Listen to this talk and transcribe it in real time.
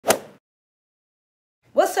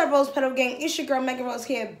up, Rose Petal Gang? It's your girl Meagyyn Rose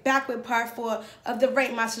here, back with part 4 of the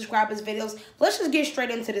Rate My Subscribers videos. Let's just get straight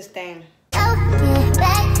into this thing.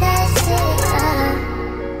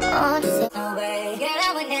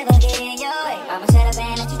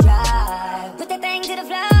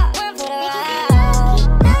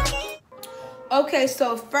 Okay,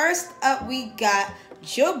 so first up we got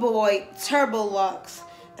your boy Turbo Locks.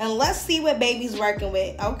 And let's see what baby's working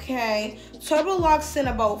with. Okay, Turbo Locks sent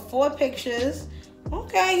about 4 pictures.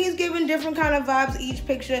 Okay, he's giving different kind of vibes each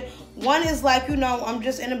picture. One is like, you know, I'm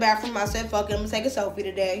just in the bathroom. I said, fuck it, I'm gonna take a selfie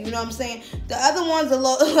today. You know what I'm saying? The other one's a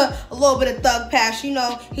little bit of thug pass. You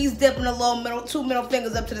know, he's dipping a little two middle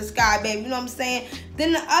fingers up to the sky, baby. You know what I'm saying?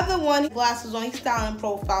 Then the other one, glasses on, he's styling,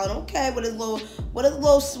 profiling. Okay, with his little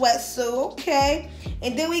sweatsuit. Okay.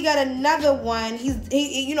 And then we got another one. He's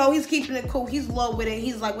keeping it cool. He's low with it.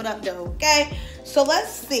 He's like, what up, though? Okay. So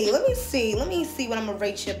let's see. Let me see what I'm gonna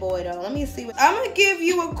rate your boy, though. Let me see. I'm gonna give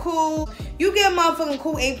you a cool. You get a motherfucking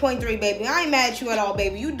cool 8.3, baby. I ain't mad at you at all,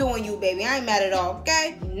 baby. You doing you, baby. I ain't mad at all.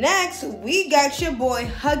 Okay. Next, we got your boy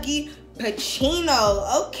Huggy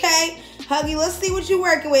Pacino. Okay, Huggy. Let's see what you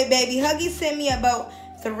working with, baby. Huggy sent me about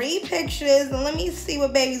 3 pictures, and let me see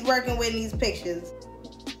what baby's working with in these pictures.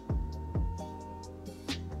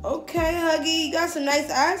 Okay, Huggy, you got some nice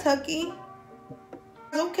eyes, Huggy.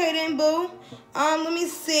 Okay then, boo. Let me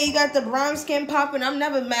see. You got the brown skin popping. I'm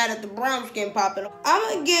never mad at the brown skin popping. I'm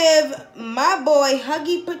gonna give my boy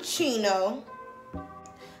Huggy Pacino.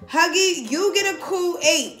 Huggy, you get a cool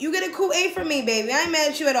 8. You get a cool 8 from me, baby. I ain't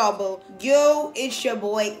mad at you at all, boo. Yo, it's your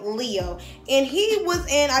boy Leo, and he was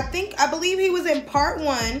in. I believe he was in part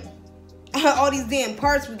 1. All these damn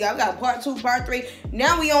parts we got. We got part 2, part 3.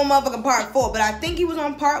 Now we on motherfucking part 4. But I think he was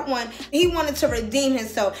on part 1. He wanted to redeem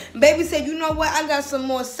himself. Baby said, you know what? I got some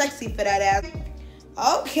more sexy for that ass.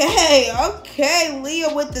 Okay,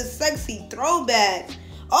 Leah with the sexy throwback.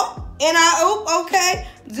 Okay.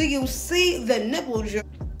 Do you see the nipple drip?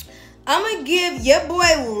 I'm gonna give your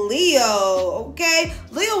boy Leo, okay?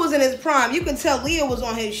 Leo was in his prime. You can tell Leo was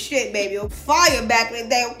on his shit, baby. Fire back in the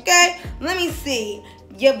day, okay? Let me see.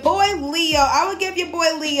 Your boy Leo, I would give your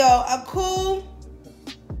boy Leo a cool.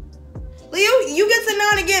 Leo, you get to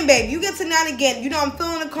 9 again, baby. You get to 9 again. You know, I'm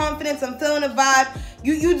feeling the confidence. I'm feeling the vibe.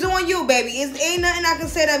 You doing you, baby. Ain't nothing I can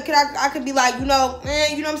say that I could be like, you know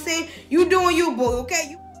what I'm saying? You doing you, boo,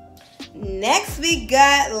 okay? Next, we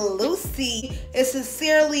got Lucy. It's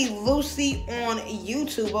Sincerely Lucy on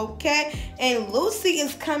YouTube, okay? And Lucy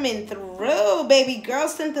is coming through, baby. Girl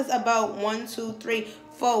sent us about 1, 2, 3,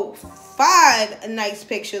 4, 5 nice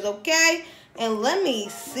pictures, okay? And let me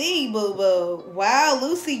see, boo-boo. Wow,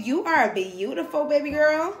 Lucy, you are beautiful, baby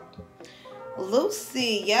girl.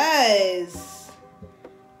 Lucy, yes.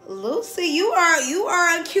 Lucy, you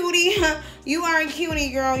are a cutie. You are a cutie,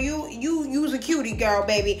 girl. You's a cutie girl,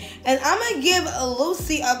 baby. And I'm gonna give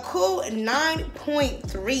Lucy a cool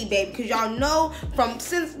 9.3, baby, because y'all know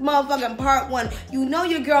since motherfucking part 1, you know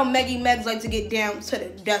your girl Megs like to get down to the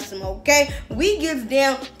decimal, okay? We gets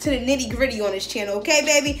down to the nitty gritty on this channel, okay,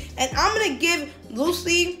 baby? And I'm gonna give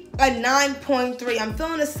Lucy a 9.3. I'm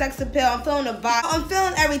feeling the sex appeal. I'm feeling the vibe. I'm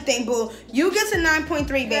feeling everything, boo. You get to 9.3,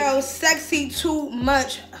 baby. Girl, sexy too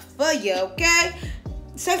much for you, okay?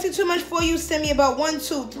 Sexy too much for you. Send me about 1,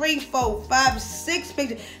 2, 3, 4, 5, 6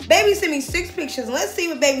 pictures. Baby sent me 6 pictures. Let's see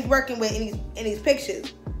what baby's working with in these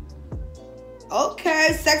pictures.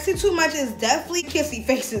 Okay, sexy too much is definitely kissy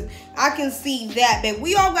faces. I can see that, baby.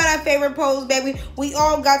 We all got our favorite pose, baby. We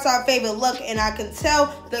all got our favorite look, and I can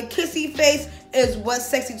tell the kissy face is what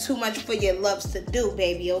sexy too much for you loves to do,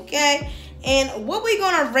 baby, okay? And what we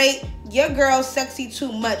gonna rate your girl sexy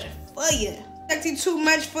too much for you? Sexy too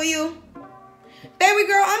much for you? Baby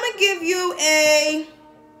girl, I'm gonna give you a...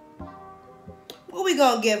 What we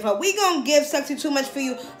gonna give her? We gonna give sexy too much for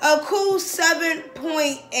you a cool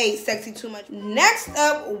 7.8. Sexy too much. Next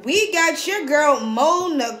up, we got your girl Mo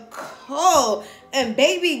Nicole, and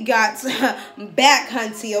baby got back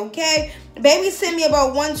hunty, okay? Baby sent me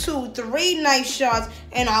about 1, 2, 3 nice shots,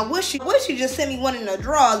 and I wish she just sent me one in the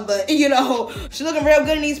drawers, but you know, she's looking real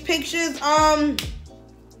good in these pictures.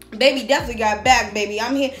 Baby definitely got back, baby.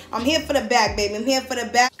 I'm here for the back, baby. I'm here for the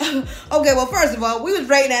back. Okay, well, first of all, we was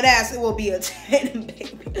rating that ass. It will be a 10,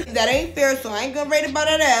 baby. That ain't fair, so I ain't gonna rate it by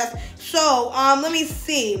that ass. So, let me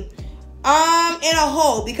see. In a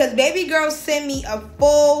whole, because baby girl sent me a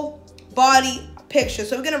full body picture.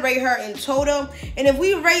 So we're gonna rate her in total. And if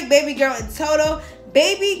we rate baby girl in total,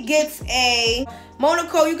 baby gets a...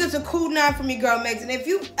 Monaco, you get a cool 9 from your girl Megs. And if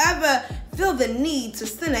you ever feel the need to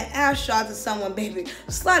send an ass shot to someone, baby,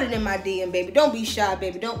 slide it in my DM, baby. Don't be shy,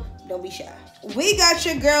 baby. Don't Don't be shy. We got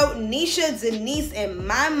your girl Nisha Denise, and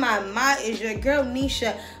my is your girl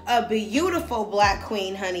Nisha, a beautiful black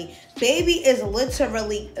queen, honey. Baby is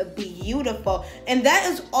literally beautiful. And that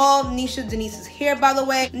is all Nisha Denise's hair, by the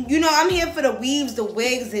way. You know, I'm here for the weaves, the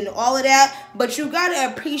wigs, and all of that, but you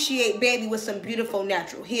gotta appreciate baby with some beautiful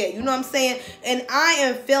natural hair. You know what I'm saying? And I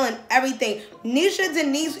am feeling everything. Nisha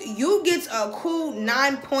Denise, you get a cool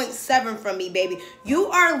 9.7 from me, baby. You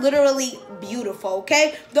are literally beautiful,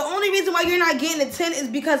 okay? The only reason why you're not getting a 10 is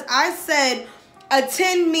because I said a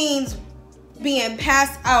 10 means being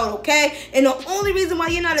passed out, okay? And the only reason why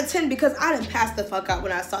you're not a 10 because I didn't pass the fuck out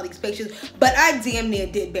when I saw these pictures, but I damn near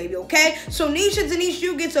did, baby, okay? So Nisha Denise,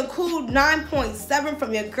 you get a cool 9.7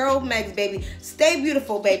 from your girl Megs, baby. Stay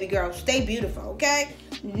beautiful, baby girl. Stay beautiful, okay?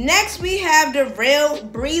 Next, we have the Real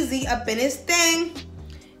Breezy up in his thing.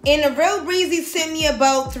 And the Real Breezy sent me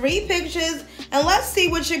about 3 pictures. And let's see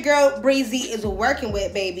what your girl Breezy is working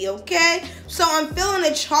with, baby, okay? So I'm feeling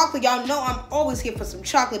the chocolate. Y'all know I'm always here for some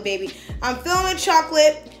chocolate, baby. I'm feeling the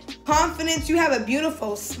chocolate. Confidence. You have a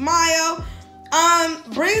beautiful smile.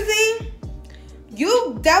 Breezy,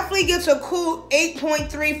 you definitely get a cool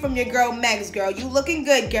 8.3 from your girl Megs, girl. You looking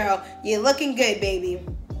good, girl. You're looking good, baby.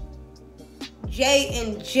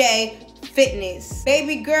 J&J Fitness.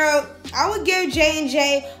 Baby girl, I would give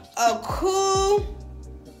J&J a cool...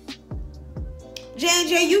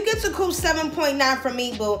 J&J, you get a cool 7.9 from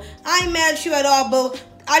me, boo. I ain't mad at you at all, boo.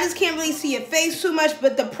 I just can't really see your face too much,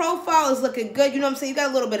 but the profile is looking good. You know what I'm saying? You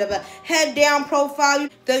got a little bit of a head down profile.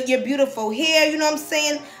 Your beautiful hair, you know what I'm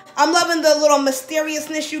saying? I'm loving the little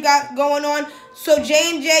mysteriousness you got going on. So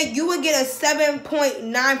J&J, you would get a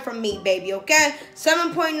 7.9 from me, baby, okay?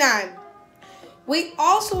 7.9. We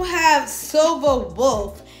also have Silver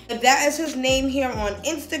Wolf. If that is his name here on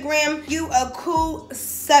Instagram, you a cool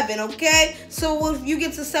 7, okay? So you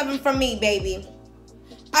get to 7 from me, baby.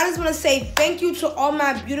 I just want to say thank you to all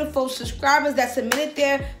my beautiful subscribers that submitted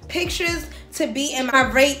their pictures to be in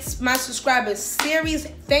my Rates My Subscribers series.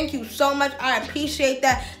 Thank you so much. I appreciate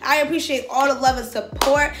that. I appreciate all the love and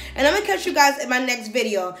support. And I'm going to catch you guys in my next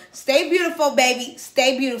video. Stay beautiful, baby.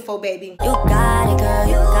 Stay beautiful, baby. You got it, girl.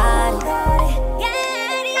 You got it.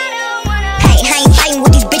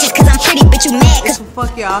 With these bitches cause I'm pretty, bitch, you mad cause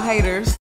fuck y'all haters.